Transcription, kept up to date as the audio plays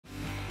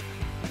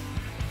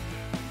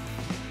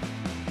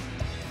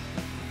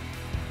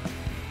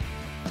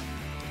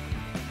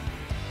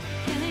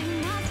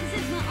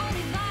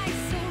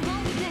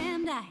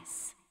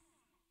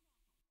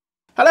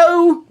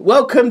Hello,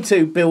 welcome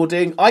to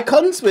Building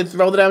Icons with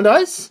Roll the Down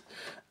Dice.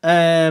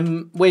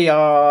 We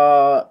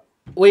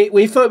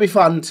thought it'd be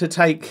fun to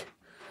take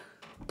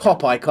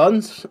pop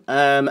icons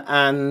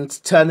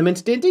and turn them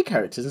into D&D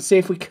characters and see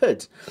if we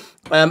could.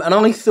 And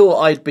I thought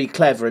I'd be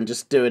clever and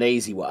just do an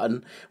easy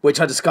one, which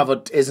I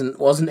discovered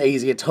wasn't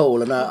easy at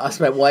all. And I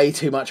spent way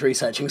too much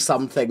researching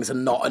some things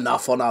and not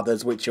enough on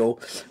others, which will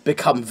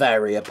become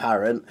very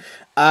apparent.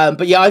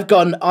 But yeah, I've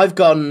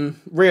gone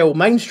real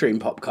mainstream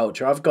pop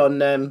culture. I've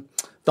gone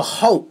the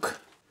Hulk,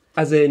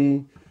 as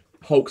in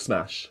Hulk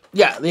smash.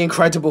 Yeah, the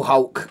Incredible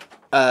Hulk,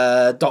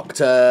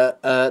 Dr.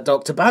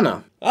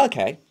 Banner.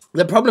 Okay.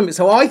 The problem is,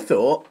 so I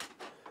thought,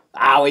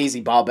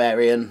 easy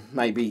barbarian,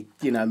 maybe,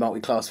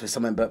 multi-class with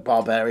something, but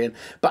barbarian.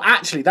 But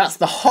actually, that's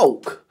the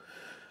Hulk.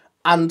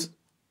 And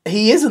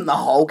he isn't the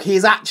Hulk, he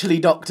is actually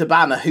Dr.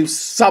 Banner, who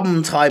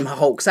sometime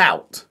hulks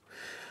out.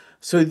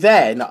 So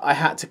then I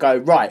had to go,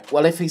 right,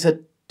 well, if he's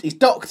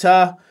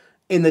Doctor,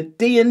 in the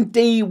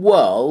D&D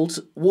world,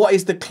 what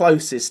is the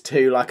closest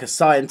to, like, a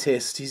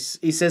scientist? He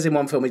says in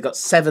one film he's got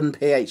 7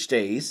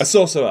 PhDs. A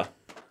sorcerer.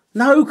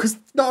 No, because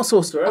not a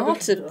sorcerer.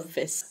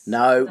 Artifice.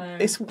 No.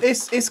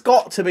 It's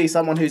got to be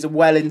someone who's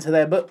well into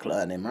their book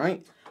learning,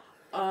 right?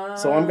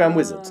 So I'm going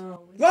wizard.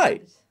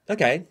 Right.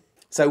 Okay.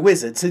 So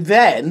wizard. So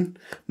then,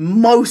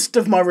 most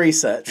of my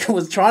research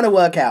was trying to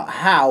work out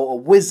how a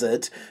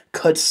wizard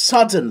could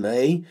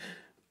suddenly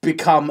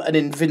become an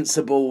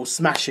invincible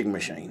smashing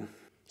machine.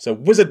 So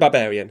wizard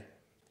barbarian.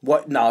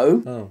 What?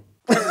 No. Oh.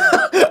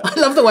 I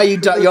love the way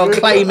you're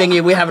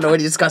claiming we haven't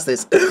already discussed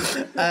this.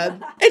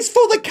 It's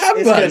for the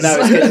cameras.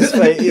 It's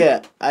good,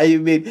 yeah. I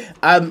mean,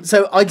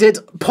 so I did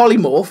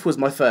polymorph was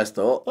my first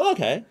thought. Oh,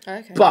 okay.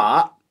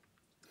 But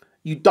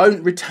you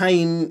don't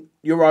retain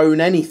your own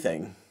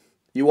anything.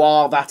 You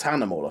are that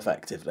animal,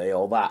 effectively,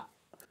 or that.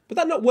 Would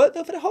that not work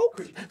though for the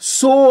Hulk?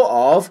 Sort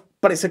of,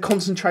 but it's a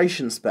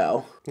concentration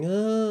spell.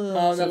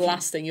 Oh, the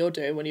last thing you're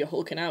doing when you're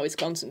hulking out is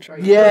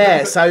concentrating.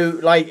 Yeah, so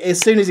like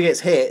as soon as he gets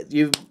hit,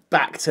 you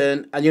back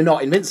to, and you're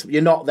not invincible.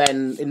 You're not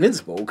then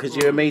invincible because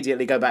you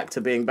immediately go back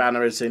to being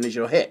Banner as soon as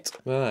you're hit.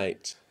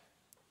 Right.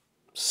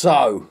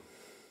 So,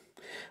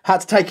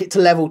 had to take it to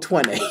level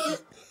 20.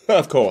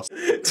 Of course.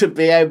 To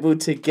be able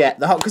to get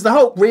the Hulk, because the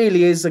Hulk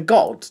really is a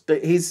god.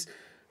 That he's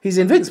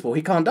invincible.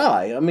 He can't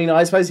die. I mean,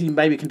 I suppose he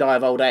maybe can die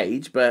of old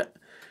age, but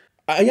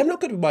I am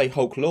not good with my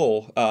Hulk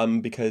lore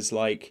because,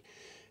 like,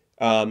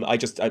 I'm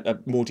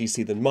more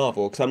DC than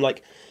Marvel. Because I'm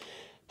like,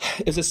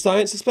 it was a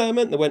science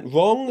experiment that went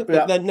wrong,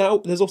 but then now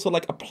there's also,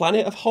 like, a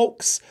planet of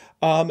Hulks,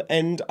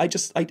 and I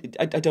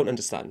don't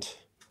understand.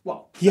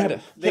 Well, he had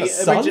a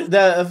son?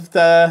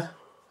 The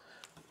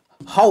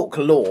Hulk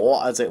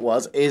lore, as it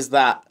was, is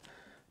that,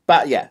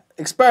 but yeah,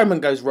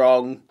 experiment goes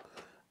wrong.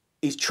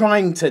 He's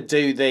trying to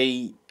do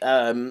the,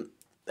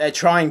 they're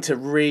trying to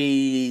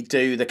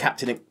redo the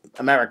Captain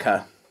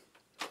America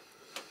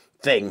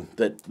thing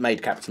that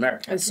made Captain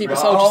America. And Super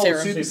Soldier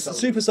Serum.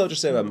 Super Soldier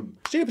Serum.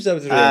 Super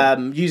Soldier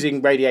Serum.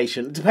 Using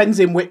radiation. It depends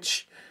in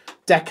which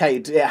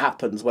decade it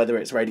happens, whether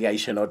it's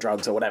radiation or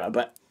drugs or whatever.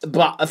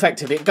 But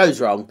effectively, it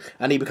goes wrong,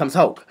 and he becomes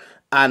Hulk.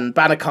 And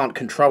Banner can't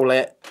control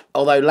it,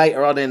 although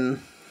later on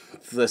in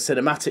the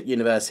cinematic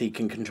universe, he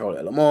can control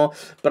it a lot more.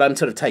 But I'm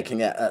sort of taking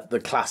it at the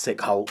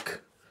classic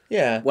Hulk.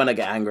 Yeah. When I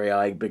get angry,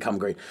 I become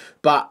green.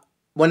 But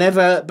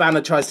whenever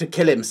Banner tries to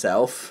kill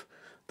himself,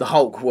 the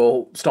Hulk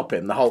will stop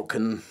him. The Hulk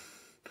can.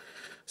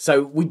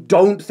 So we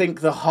don't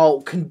think the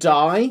Hulk can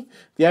die.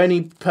 The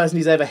only person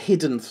he's ever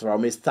hidden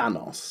from is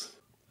Thanos.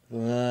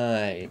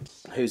 Right.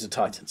 Who's a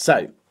Titan.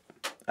 So,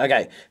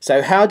 okay.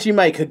 So how do you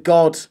make a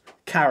god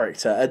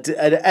character,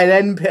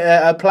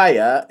 a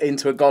player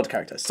into a god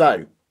character?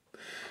 So,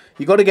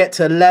 you've got to get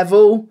to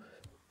level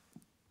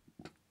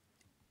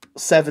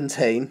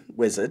 17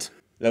 wizard.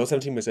 Level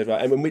 17 wizard,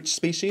 right. And which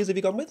species have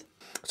you gone with?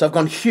 So I've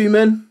gone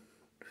human.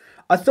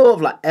 I thought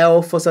of like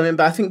elf or something,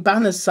 but I think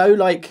Banner's so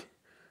like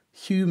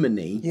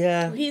human-y.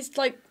 Yeah. He's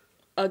like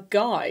a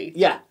guy.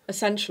 Yeah.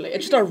 Essentially.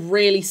 Just a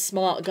really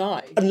smart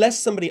guy. Unless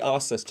somebody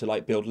asks us to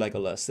like build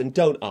Legolas, then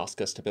don't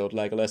ask us to build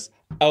Legolas.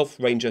 Elf,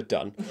 ranger,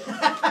 done.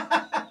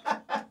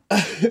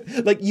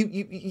 Like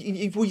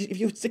if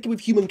you're sticking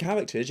with human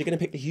characters, you're going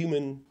to pick the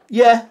human.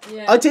 Yeah.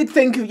 I did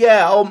think of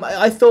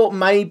I thought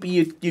maybe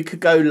you could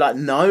go like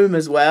gnome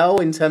as well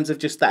in terms of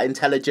just that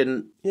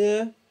intelligent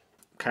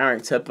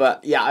character,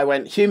 but yeah, I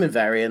went human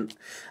variant,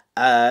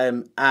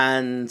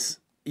 and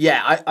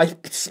yeah, I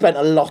spent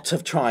a lot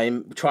of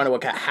time trying to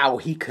work out how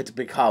he could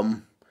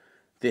become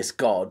this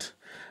god.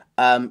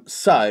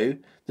 So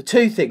the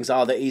two things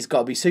are that he's got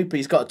to be super.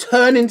 He's got to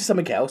turn into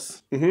something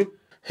else. Mm-hmm.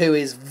 Who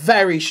is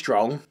very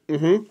strong,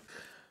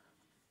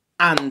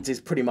 and is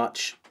pretty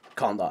much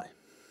can't die.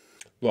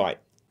 Right.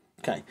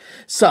 Okay.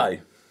 So,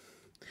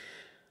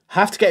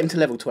 have to get him to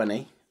level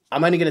 20.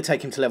 I'm only going to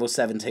take him to level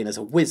 17 as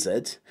a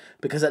wizard,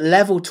 because at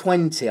level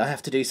 20, I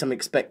have to do something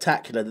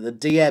spectacular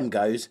that the DM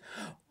goes,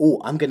 oh,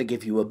 I'm going to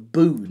give you a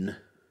boon.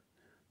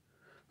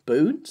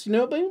 Boons? You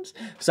know what boons?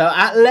 So,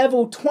 at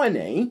level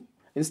 20,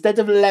 instead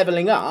of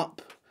leveling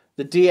up,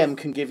 the DM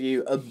can give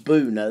you a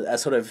boon, a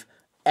sort of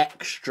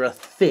extra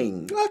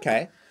thing.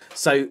 Okay.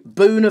 So,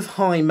 Boon of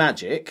High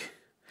Magic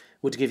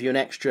would give you an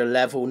extra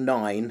level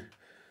 9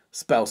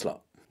 spell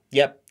slot.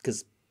 Yep,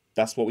 because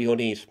that's what we all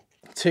need.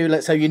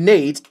 So you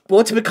need,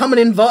 well, to become an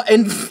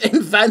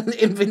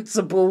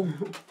invincible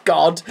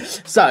god.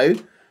 So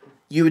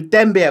you would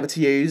then be able to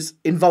use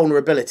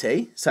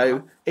invulnerability.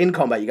 So in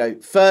combat, you go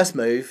first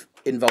move,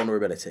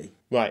 invulnerability.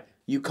 Right.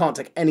 You can't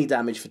take any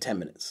damage for 10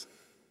 minutes.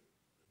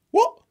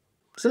 What?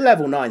 It's a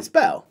level 9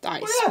 spell.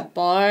 That's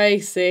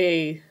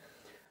spicy.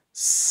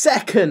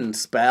 Second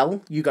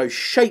spell, you go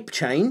shape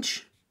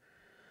change,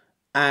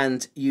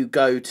 and you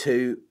go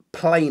to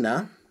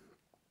planar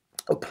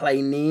or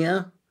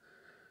planear.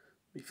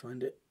 Let me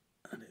find it.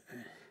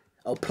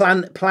 Oh,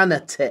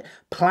 planetar?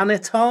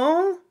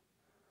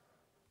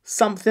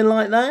 Something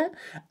like that.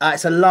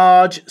 It's a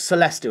large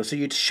celestial. So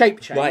you'd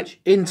shape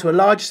change into a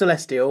large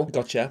celestial.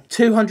 Gotcha.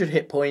 200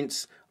 hit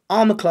points.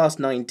 Armor class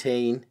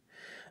 19.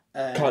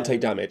 Can't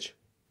take damage.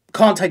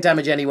 Can't take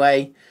damage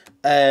anyway.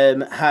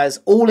 Has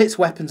all its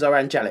weapons are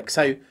angelic.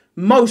 So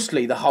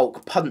mostly the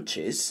Hulk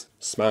punches.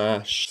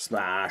 Smash.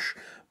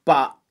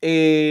 But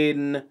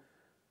in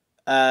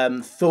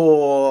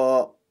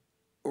Thor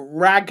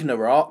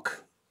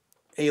Ragnarok,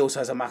 he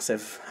also has a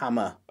massive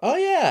hammer. Oh,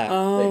 yeah.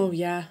 Oh,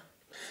 yeah.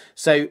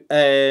 So,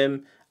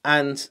 and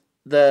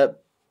the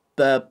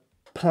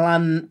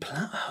plan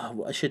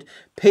I think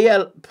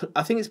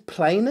it's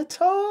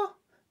Planetar?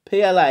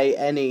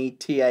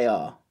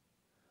 Planetar.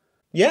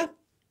 Yeah.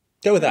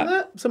 Go with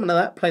that. Something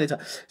like that.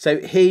 Planetar. So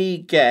he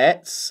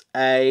gets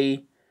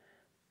a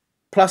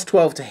plus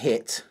 12 to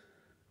hit,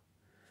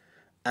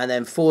 and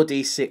then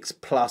 4d6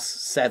 plus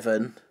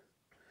 7.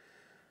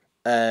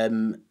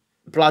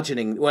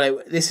 Bludgeoning.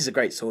 Well, this is a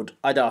great sword.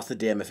 I'd ask the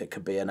DM if it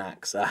could be an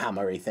axe, a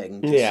hammery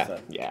thing.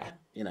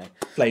 You know,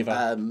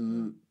 Flavor.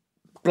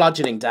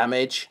 Bludgeoning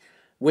damage,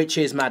 which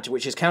is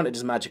counted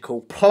as magical,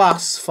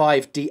 plus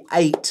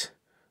 5d8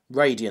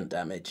 radiant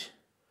damage.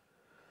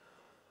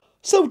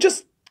 So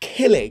just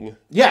killing.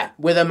 Yeah,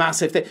 with a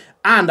massive thing.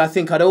 And I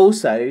think I'd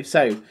also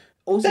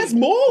There's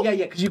more? Yeah,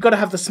 because you've got to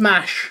have the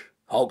smash.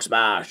 Hulk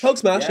smash.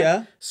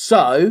 Yeah.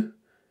 So,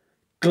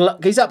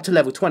 he's up to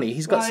level 20.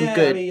 He's got some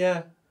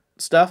good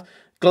stuff.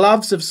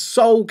 Gloves of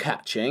soul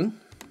catching.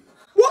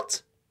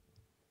 What?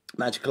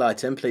 Magical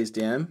item, please,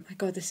 DM. My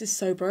God, this is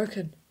so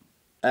broken.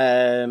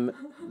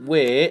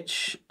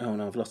 Which... Oh,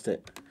 no, I've lost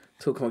it.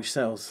 Talk amongst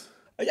yourselves.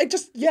 I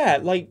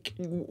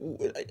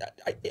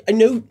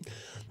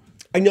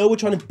know we're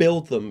trying to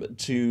build them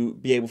to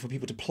be able for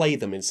people to play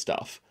them and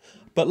stuff,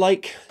 but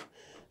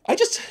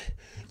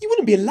you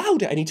wouldn't be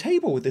allowed at any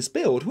table with this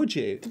build, would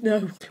you?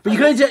 No. But he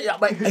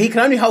can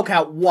only Hulk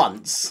out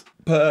once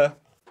Per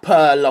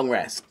long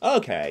rest.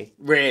 Okay.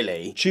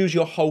 Really? Choose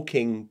your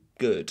hulking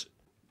good.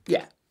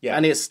 Yeah. Yeah.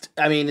 And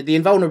the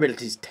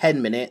invulnerability is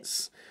 10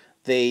 minutes.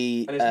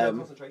 And there's no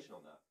concentration on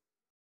that.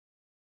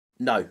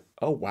 No.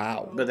 Oh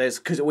wow. But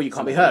because you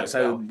can't be hurt,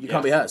 so you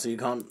can't be hurt, so you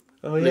can't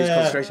lose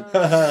concentration.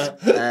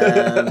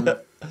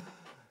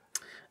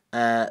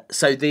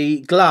 So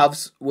the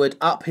gloves would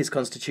up his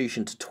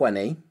constitution to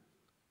 20,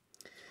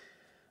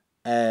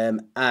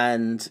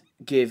 and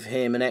give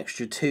him an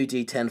extra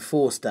 2d10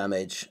 force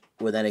damage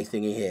with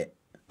anything he hit.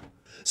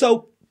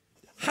 So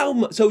how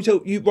much? So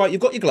you've got your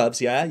gloves,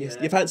 yeah? Your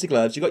fancy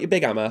gloves. You got your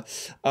big hammer.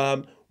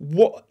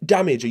 What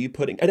damage are you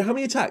putting? And how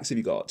many attacks have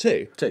you got?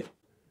 2. 2.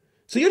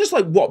 So you're just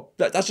like what?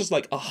 That's just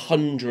like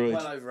 100.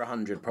 Well over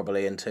 100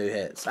 probably in 2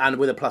 hits, and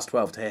with a plus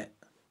 12 to hit.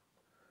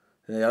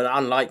 They're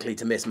unlikely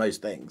to miss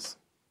most things.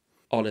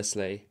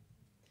 Honestly,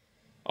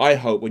 I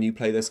hope when you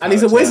play this And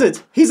character... he's a wizard!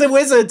 He's a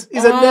wizard!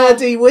 He's a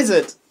nerdy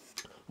wizard!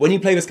 When you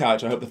play this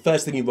character, I hope the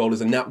first thing you roll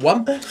is a nat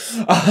 1.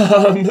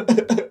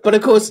 But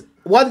of course,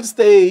 once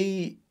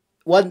the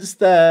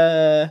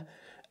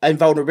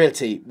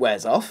invulnerability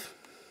wears off,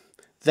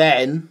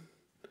 then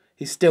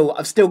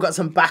I've still got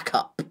some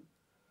backup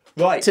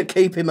to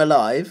keep him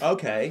alive.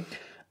 Okay.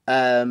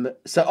 I'm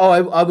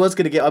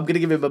gonna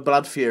give him a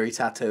Blood Fury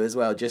tattoo as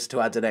well, just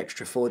to add an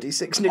extra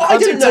 4d6 necrotic. I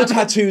didn't know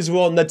tattoos were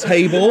on the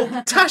table.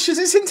 Tasha's,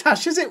 it's in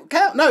Tasha's, it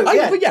count? No,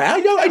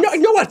 I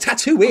know what a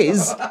tattoo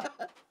is.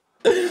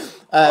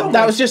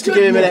 That was just to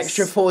give him an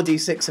extra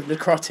 4d6 of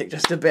necrotic,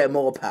 just a bit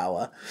more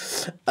power.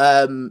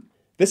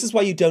 This is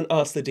why you don't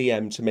ask the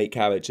DM to make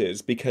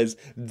characters, because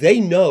they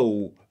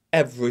know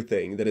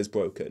everything that is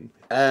broken.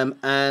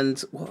 And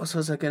what else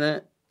was I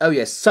gonna... Oh,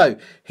 yes. So,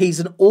 he's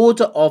an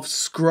Order of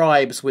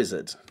Scribes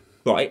wizard.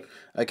 Right.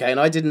 Okay, and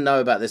I didn't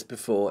know about this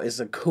before. It's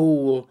a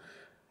cool...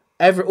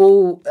 at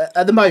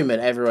the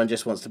moment, everyone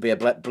just wants to be a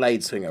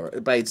blade singer,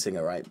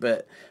 right?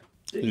 But...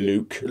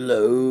 Luke.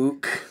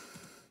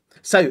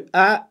 So,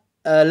 at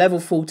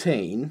level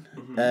 14,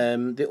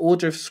 the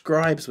Order of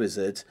Scribes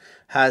wizard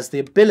has the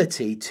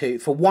ability to,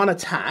 for one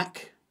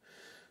attack,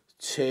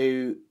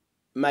 to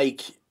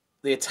make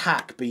the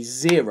attack be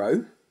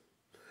 0...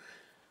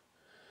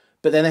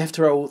 But then they have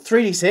to roll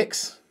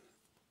 3d6,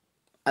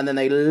 and then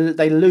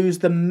they lose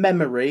the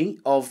memory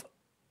of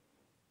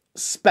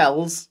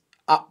spells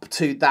up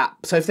to that.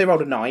 So if they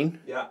rolled a 9,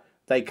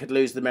 they could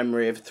lose the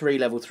memory of 3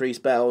 level 3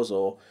 spells,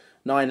 or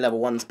 9 level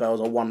 1 spells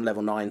or 1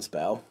 level 9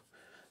 spell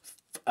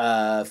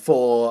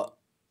for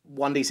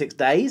 1d6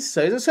 days.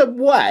 So it's a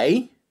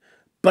way,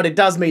 but it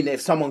does mean that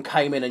if someone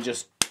came in and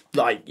just,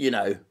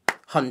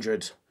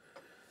 100,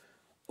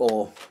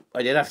 or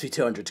I did have to do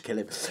 200 to kill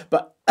him,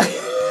 but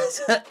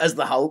as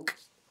the Hulk,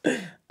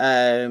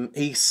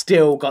 he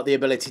still got the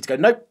ability to go,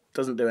 nope,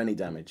 doesn't do any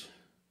damage.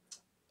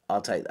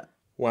 I'll take that.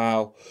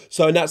 Wow.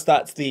 So and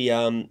that's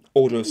the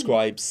Order of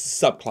Scribes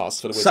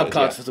subclass for the wizard.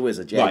 Subclass for the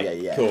wizard, yeah, right,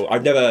 yeah. Cool.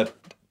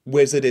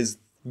 Wizard is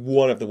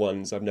one of the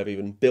ones I've never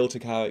even built a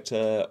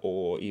character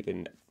or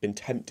even been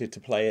tempted to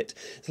play it.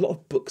 There's a lot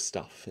of book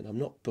stuff, and I'm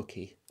not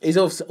booky. He's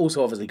also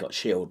obviously got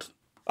shield.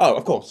 Oh,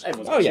 of course.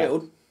 Everyone's got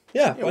shield.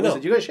 Yeah, why not?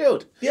 Wizard, you got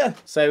shield. Yeah.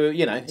 So,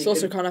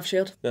 Sorcerer can't have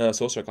shield. No,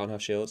 sorcerer can't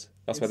have shields.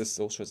 That's why the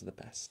sorcerers are the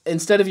best.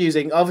 Instead of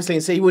using, obviously,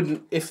 so he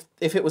wouldn't, if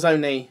it was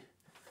only,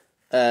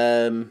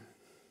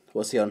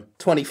 what's he on?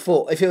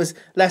 24. If it was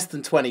less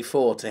than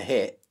 24 to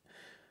hit,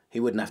 he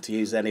wouldn't have to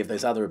use any of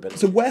those other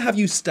abilities. So where have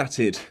you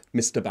statted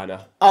Mr.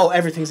 Banner? Oh,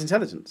 everything's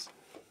intelligence.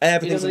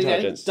 Everything's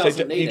intelligence. So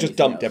you just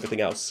dumped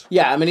everything else.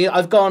 Yeah, I mean,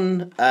 I've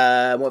gone,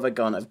 what have I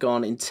gone? I've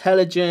gone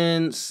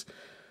intelligence,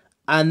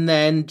 and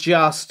then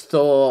just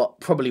thought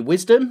probably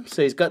wisdom.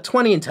 So he's got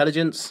 20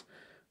 intelligence.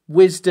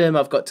 Wisdom,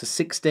 I've got to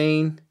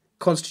 16.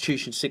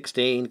 Constitution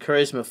 16.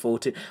 Charisma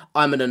 14.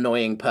 I'm an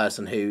annoying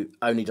person who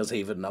only does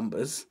even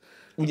numbers.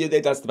 Yeah,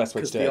 that's the best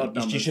way to do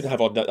it. You shouldn't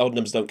have odd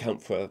numbers. Don't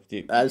count for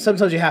you.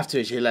 Sometimes you have to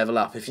as you level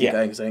up if you're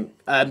going something.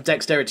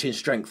 Dexterity and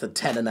strength are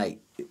 10 and 8.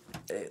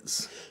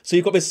 So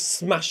you've got this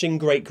smashing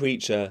great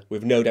creature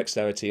with no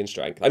dexterity and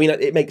strength. I mean,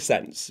 it makes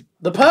sense.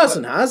 The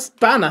person has.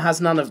 Banner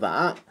has none of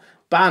that.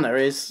 Banner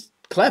is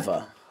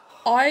clever.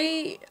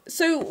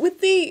 So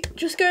with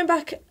just going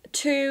back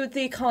to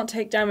the can't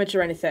take damage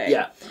or anything.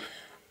 Yeah.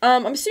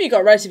 I'm assuming you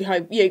got relatively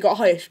high. Yeah, you got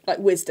high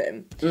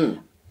wisdom.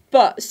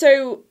 But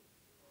so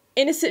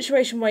in a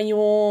situation where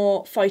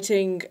you're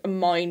fighting a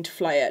mind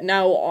flayer,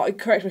 now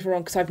correct me if I'm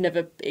wrong because I've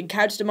never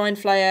encountered a mind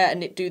flayer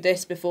and it do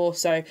this before.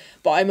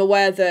 But I'm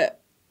aware that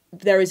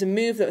there is a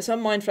move that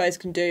some mind flayers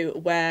can do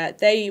where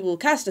they will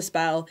cast a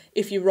spell.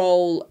 If you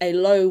roll a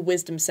low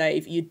wisdom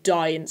save, you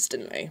die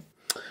instantly.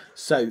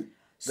 So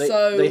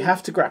they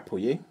have to grapple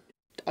you.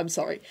 I'm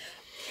sorry.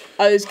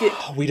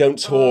 We don't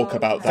talk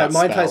about that. So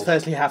mind flayers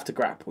firstly have to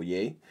grapple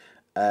you.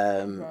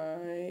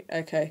 Right.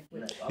 Okay.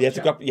 They have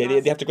to grapple. Yeah,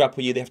 they have to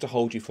grapple you. They have to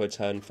hold you for a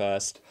turn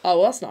first. Oh,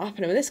 well, that's not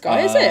happening with this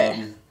guy, is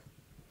it?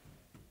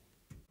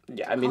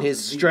 Yeah, I mean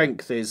his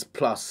strength is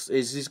plus.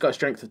 He's got a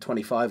strength of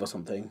 25 or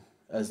something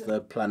as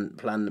the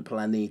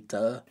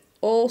planeta.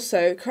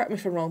 Also, correct me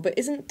if I'm wrong, but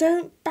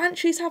don't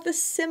banshees have the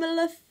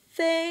similar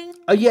thing?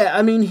 Oh yeah,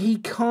 I mean he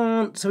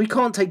can't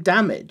take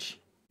damage.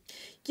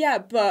 Yeah,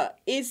 but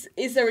is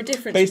there a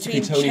difference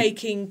between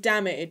taking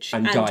damage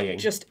and dying,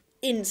 just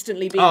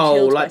instantly being killed?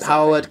 Oh, like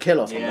powered kill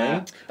or something.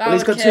 Yeah. Well,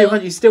 he's got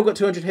 200. He's still got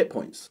 200 hit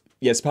points.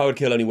 Yes, powered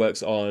kill only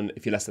works on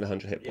if you're less than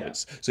 100 hit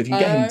points. So if you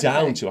get him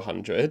down to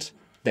 100,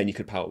 then you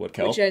could power word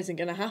kill. Which isn't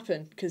going to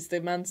happen because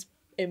the man's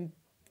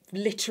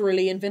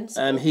literally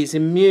invincible. He's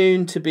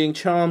immune to being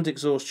charmed,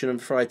 exhaustion,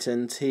 and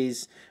frightened.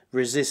 He's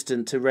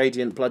resistant to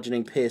radiant,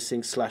 bludgeoning,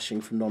 piercing, slashing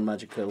from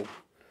non-magical.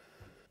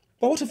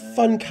 Well, what a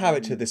fun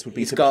character this would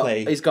be to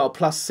play. He's got a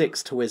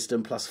 +6 to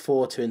wisdom,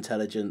 +4 to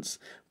intelligence,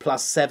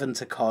 +7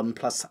 to con,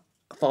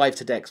 +5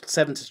 to dex,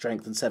 7 to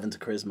strength, and 7 to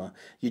charisma.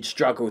 You'd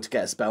struggle to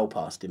get a spell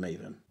past him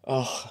even.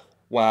 Oh,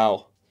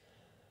 wow.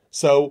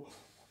 So...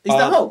 He's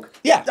the Hulk.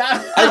 Yeah.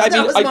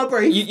 That was my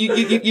brief.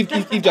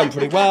 You've done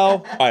pretty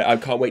well. I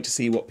can't wait to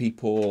see what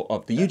people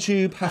of the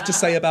YouTube have to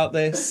say about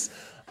this.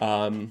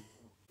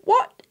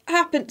 What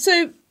happened?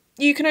 So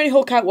you can only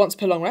Hulk out once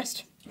per long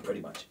rest?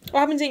 Pretty much. What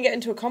happens when you get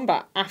into a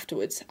combat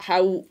afterwards?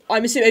 I'm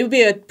assuming it would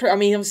be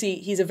obviously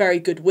he's a very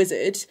good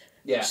wizard.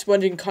 Yeah. Just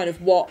wondering kind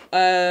of what...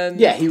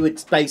 Yeah, he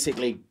would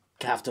basically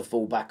have to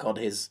fall back on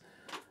his...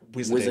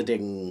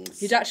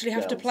 Wizarding. You'd actually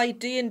have to play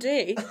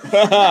D&D.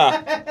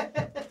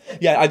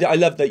 Yeah, I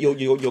love that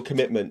your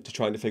commitment to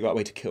trying to figure out a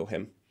way to kill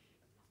him.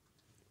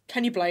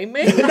 Can you blame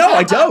me? No,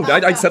 I don't.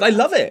 I said I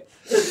love it.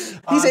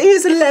 He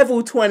is a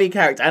level 20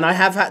 character, and I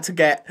have had to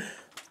get...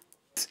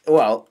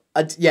 Well,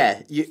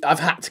 I've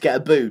had to get a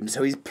boon,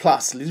 so he's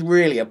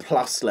really a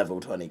plus level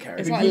 20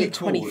 character. It's like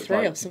 23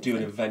 or something. Do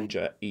an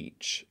Avenger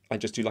each. I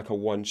just do like a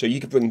one. So you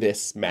could bring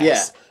this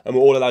mess, and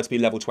we're all allowed to be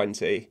level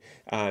 20,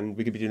 and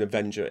we could be doing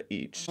Avenger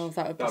each. Oh,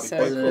 that would be so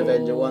As cool. an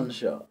Avenger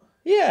one-shot.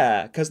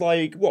 Yeah, because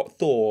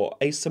Thor,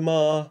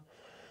 Asamar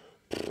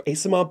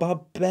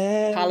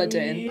Barbarian?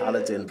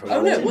 Paladin, probably.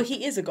 Oh no, well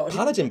he is a god.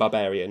 Paladin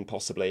Barbarian,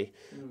 possibly.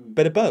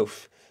 Bit of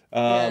both.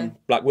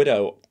 Black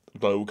Widow,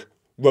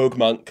 Rogue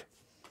Monk.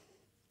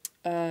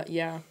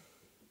 Yeah.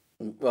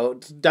 Well,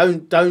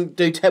 don't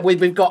do...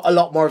 We've got a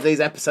lot more of these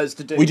episodes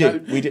to do. We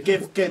do. Well,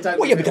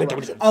 yeah, we're going to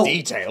go into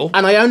detail.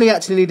 And I only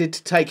actually needed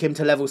to take him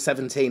to level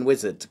 17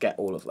 wizard to get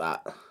all of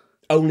that.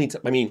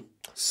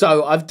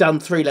 So I've done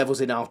 3 levels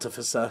in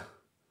Artificer,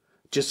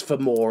 just for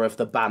more of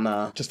the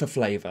banner. Just for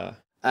flavour.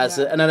 And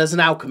then as an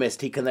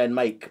alchemist, he can then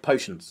make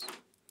potions,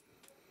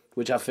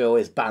 which I feel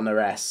is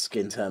banner-esque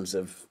in terms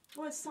of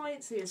Well, it's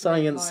sciencey.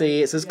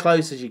 Sciencey. It's as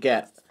close as you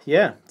get.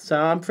 Yeah. So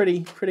I'm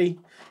pretty.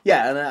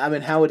 Yeah. And I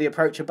mean, how would he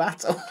approach a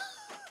battle?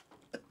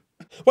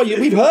 Well,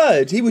 we've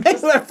heard he would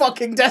He's gonna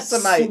fucking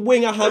decimate.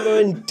 swing a hammer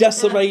and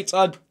decimate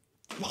a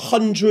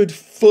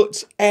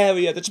 100-foot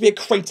area. There'd be a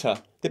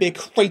crater. There'd be a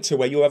crater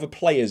where your other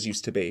players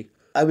used to be.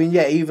 I mean,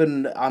 yeah.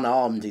 Even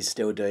unarmed, he's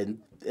still doing.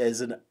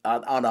 There's an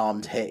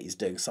unarmed hit. He's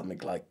doing something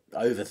like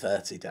over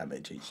 30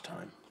 damage each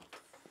time.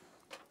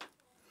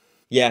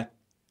 Yeah,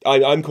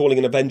 I'm calling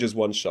an Avengers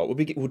one-shot.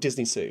 Will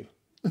Disney sue?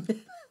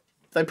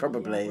 They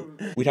probably.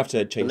 We'd have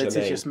to change the name.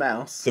 Litigious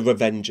Mouse. The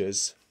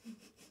Revengers.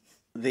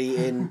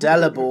 The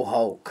Indelible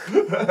Hulk.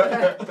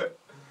 The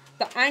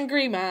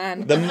Angry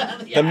Man.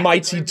 The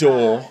Mighty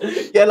Door.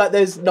 Yeah, like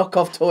those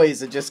knockoff toys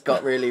that just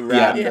got really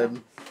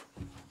random.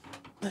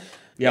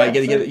 Yeah,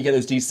 you get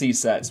those DC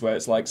sets where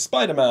it's like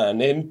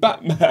Spider-Man in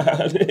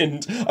Batman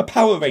and a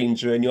Power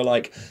Ranger, and you're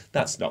like,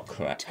 that's not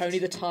correct. Tony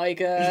the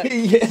Tiger.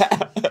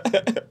 Yeah.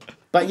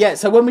 But yeah,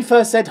 so when we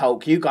first said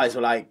Hulk, you guys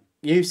were like,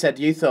 you said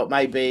you thought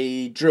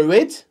maybe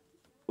Druid,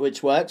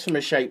 which works from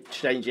a shape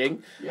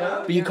changing,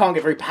 but you can't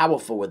get very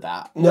powerful with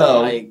that.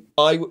 No,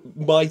 Like,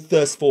 my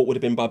first thought would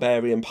have been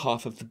Barbarian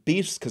Path of the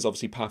Beast, because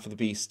obviously Path of the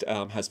Beast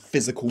has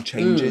physical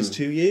changes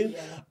to you,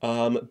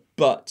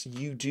 but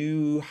you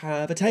do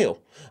have a tail,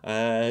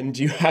 and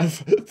you have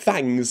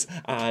fangs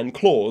and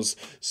claws,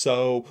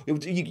 so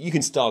you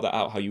can style that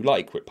out how you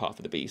like with Path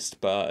of the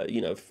Beast, but, you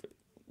know,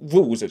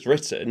 rules as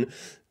written,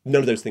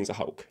 none of those things are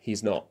Hulk.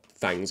 He's not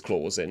fangs,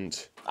 claws,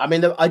 and... I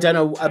mean, I don't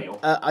know,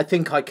 I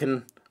think I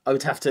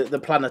would have to, the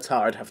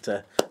Planetar, I'd have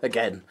to,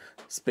 again,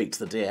 speak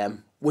to the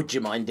DM. Would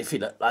you mind if he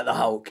looked like the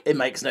Hulk? It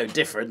makes no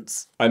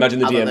difference. I imagine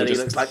the Other DM than would he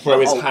just looks like throw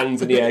the his Hulk.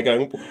 hands in the air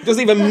going,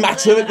 doesn't even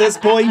matter at this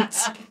point.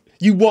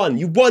 You won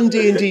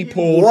D&D,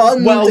 Paul.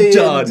 Won well D&D.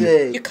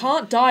 done. You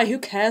can't die. Who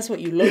cares what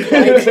you look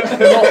like?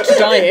 Not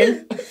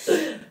dying.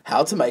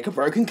 How to make a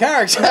broken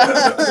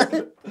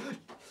character.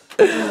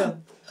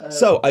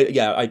 So I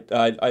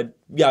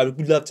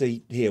would love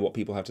to hear what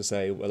people have to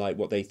say, like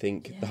what they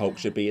think the Hulk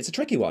should be. It's a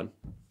tricky one.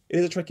 It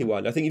is a tricky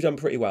one. I think you've done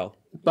pretty well.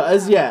 But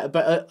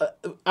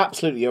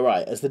absolutely, you're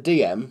right. As the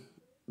DM,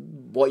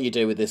 what you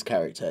do with this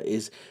character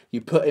is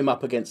you put him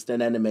up against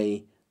an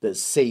enemy that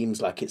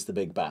seems like it's the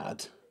big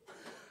bad.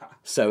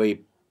 So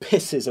he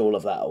pisses all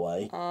of that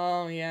away.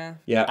 Oh, yeah.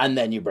 Yeah. And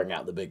then you bring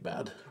out the big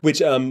bad.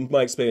 Which,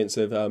 my experience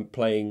of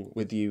playing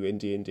with you in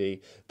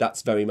D&D,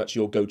 that's very much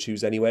your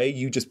go-tos anyway.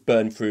 You just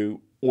burn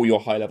through all your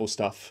high-level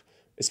stuff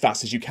as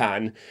fast as you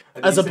can.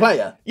 As a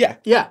player? Yeah.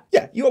 Yeah.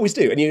 Yeah, you always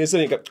do. And you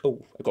suddenly go,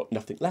 oh, I've got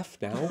nothing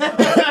left now.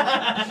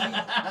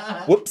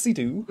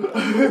 Whoopsie-doo.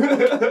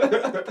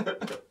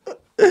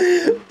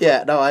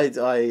 Yeah, no, I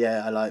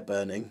like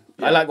burning.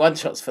 Yeah. I like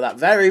one-shots for that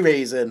very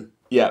reason.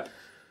 Yeah.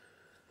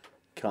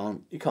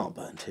 You can't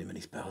burn too many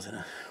spells in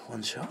a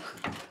one-shot.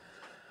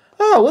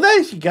 Oh, well,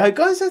 there you go,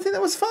 guys. I think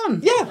that was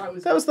fun. Yeah.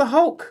 That was the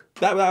Hulk.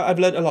 I've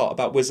learned a lot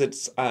about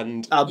wizards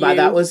and... Oh, man,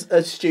 that was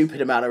a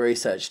stupid amount of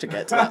research to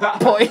get to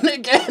that point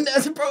again.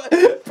 That's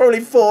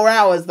probably 4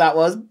 hours that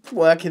was,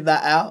 working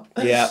that out.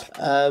 Yeah.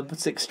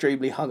 It's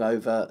extremely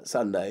hungover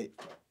Sunday.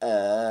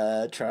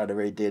 Trying to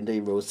read D&D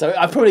rules. So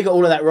I probably got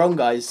all of that wrong,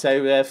 guys.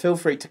 So feel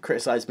free to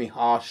criticise me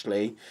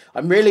harshly.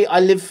 I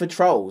live for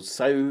trolls.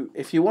 So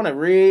if you want to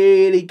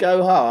really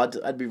go hard,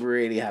 I'd be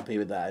really happy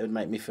with that. It would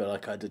make me feel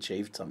like I'd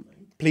achieved something.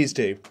 Please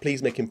do.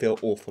 Please make him feel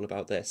awful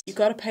about this. You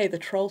got to pay the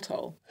troll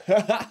toll.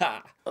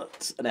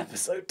 It's an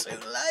episode too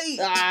late.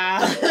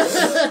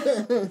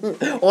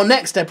 Or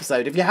next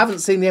episode. If you haven't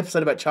seen the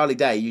episode about Charlie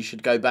Day, you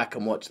should go back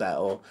and watch that,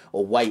 or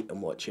wait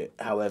and watch it.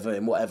 However,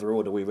 in whatever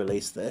order we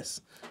release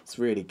this, it's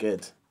really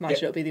good. Imagine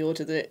it'll be the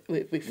order that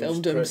we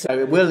filmed them. So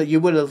you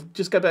will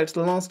just go back to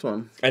the last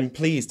one. And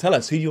please tell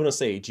us who you want to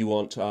see. Do you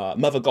want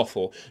Mother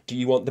Gothel? Do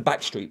you want the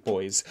Backstreet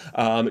Boys?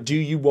 Do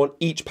you want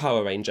each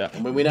Power Ranger? I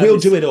mean, we'll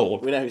do it all.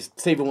 We know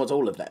Stephen wants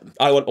all of them.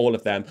 I want all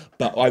of them,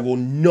 but I will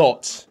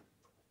not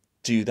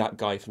do that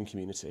guy from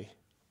Community.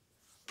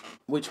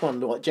 Which one?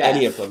 What, Jeff?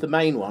 Any of them. The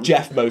main one?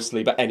 Jeff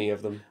mostly, but any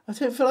of them. I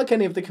don't feel like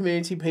any of the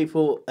Community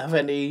people have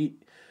any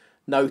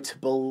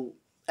notable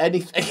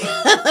anything.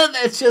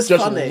 It's just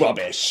funny.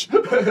 Rubbish.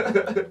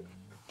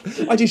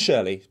 I do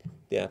Shirley.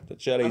 Yeah,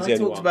 but Shirley's the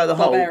only one. About the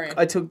Hulk. Barbarian.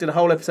 I did a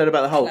whole episode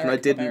about the Hulk, and I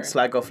didn't Barbarian.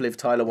 slag off Liv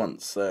Tyler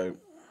once. So,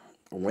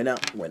 winner.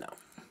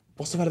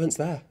 What's the relevance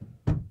there?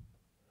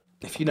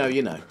 If you know,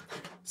 you know.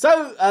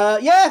 So,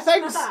 yeah,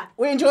 thanks.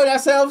 We enjoyed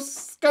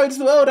ourselves. Go into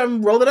the world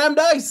and roll the damn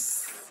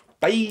dice.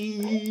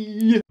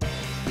 Bye.